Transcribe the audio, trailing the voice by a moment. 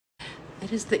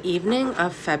It is the evening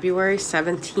of February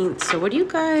 17th. So what do you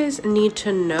guys need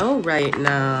to know right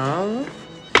now?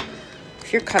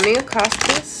 If you're coming across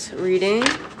this reading,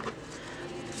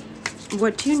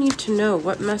 what do you need to know?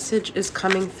 What message is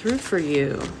coming through for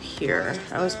you here?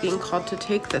 I was being called to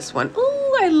take this one.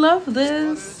 Ooh, I love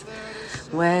this.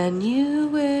 When you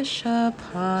wish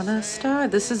upon a star.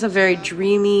 This is a very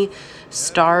dreamy,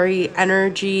 starry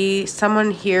energy.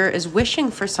 Someone here is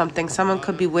wishing for something. Someone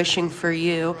could be wishing for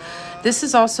you. This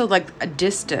is also like a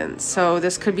distance. So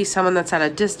this could be someone that's at a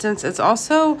distance. It's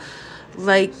also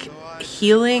like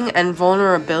healing and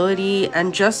vulnerability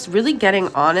and just really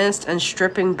getting honest and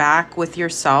stripping back with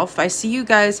yourself. I see you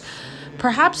guys,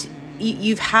 perhaps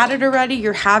you've had it already.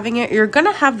 You're having it. You're going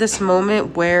to have this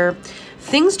moment where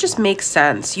things just make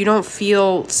sense. You don't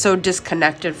feel so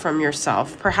disconnected from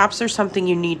yourself. Perhaps there's something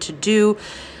you need to do.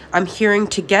 I'm hearing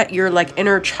to get your like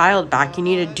inner child back. You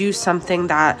need to do something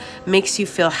that makes you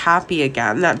feel happy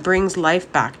again, that brings life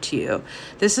back to you.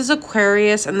 This is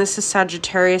Aquarius and this is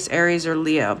Sagittarius, Aries, or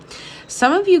Leo.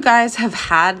 Some of you guys have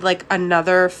had like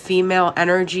another female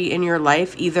energy in your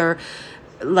life, either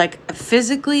like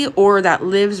physically or that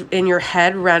lives in your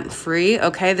head rent free.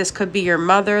 Okay, this could be your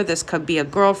mother, this could be a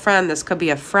girlfriend, this could be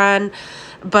a friend,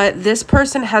 but this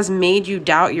person has made you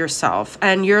doubt yourself,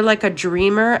 and you're like a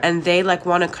dreamer and they like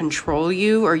want to control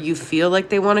you, or you feel like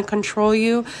they want to control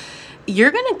you. You're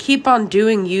gonna keep on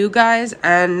doing you guys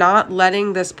and not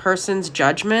letting this person's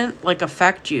judgment like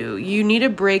affect you. You need to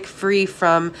break free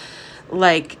from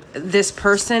like this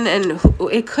person, and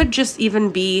it could just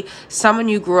even be someone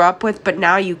you grew up with, but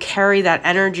now you carry that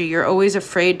energy. You're always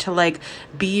afraid to like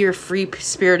be your free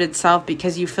spirited self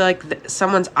because you feel like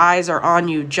someone's eyes are on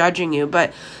you, judging you.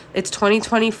 But it's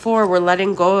 2024. We're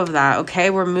letting go of that. Okay,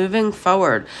 we're moving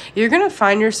forward. You're gonna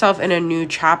find yourself in a new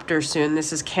chapter soon.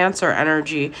 This is Cancer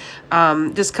energy.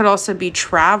 This could also be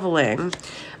traveling.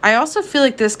 I also feel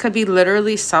like this could be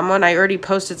literally someone. I already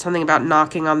posted something about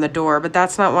knocking on the door, but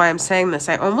that's not why I'm saying this.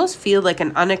 I almost feel like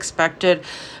an unexpected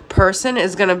person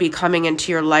is going to be coming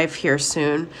into your life here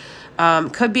soon.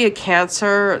 Could be a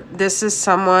Cancer. This is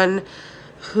someone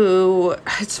who,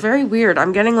 it's very weird.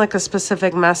 I'm getting like a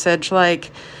specific message,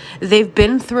 like they've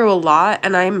been through a lot,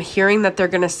 and I'm hearing that they're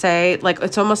going to say, like,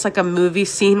 it's almost like a movie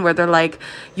scene where they're like,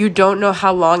 you don't know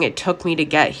how long it took me to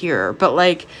get here. But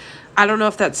like, I don't know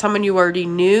if that's someone you already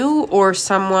knew or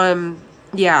someone,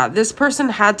 yeah, this person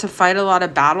had to fight a lot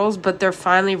of battles, but they're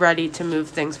finally ready to move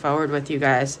things forward with you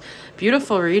guys.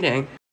 Beautiful reading.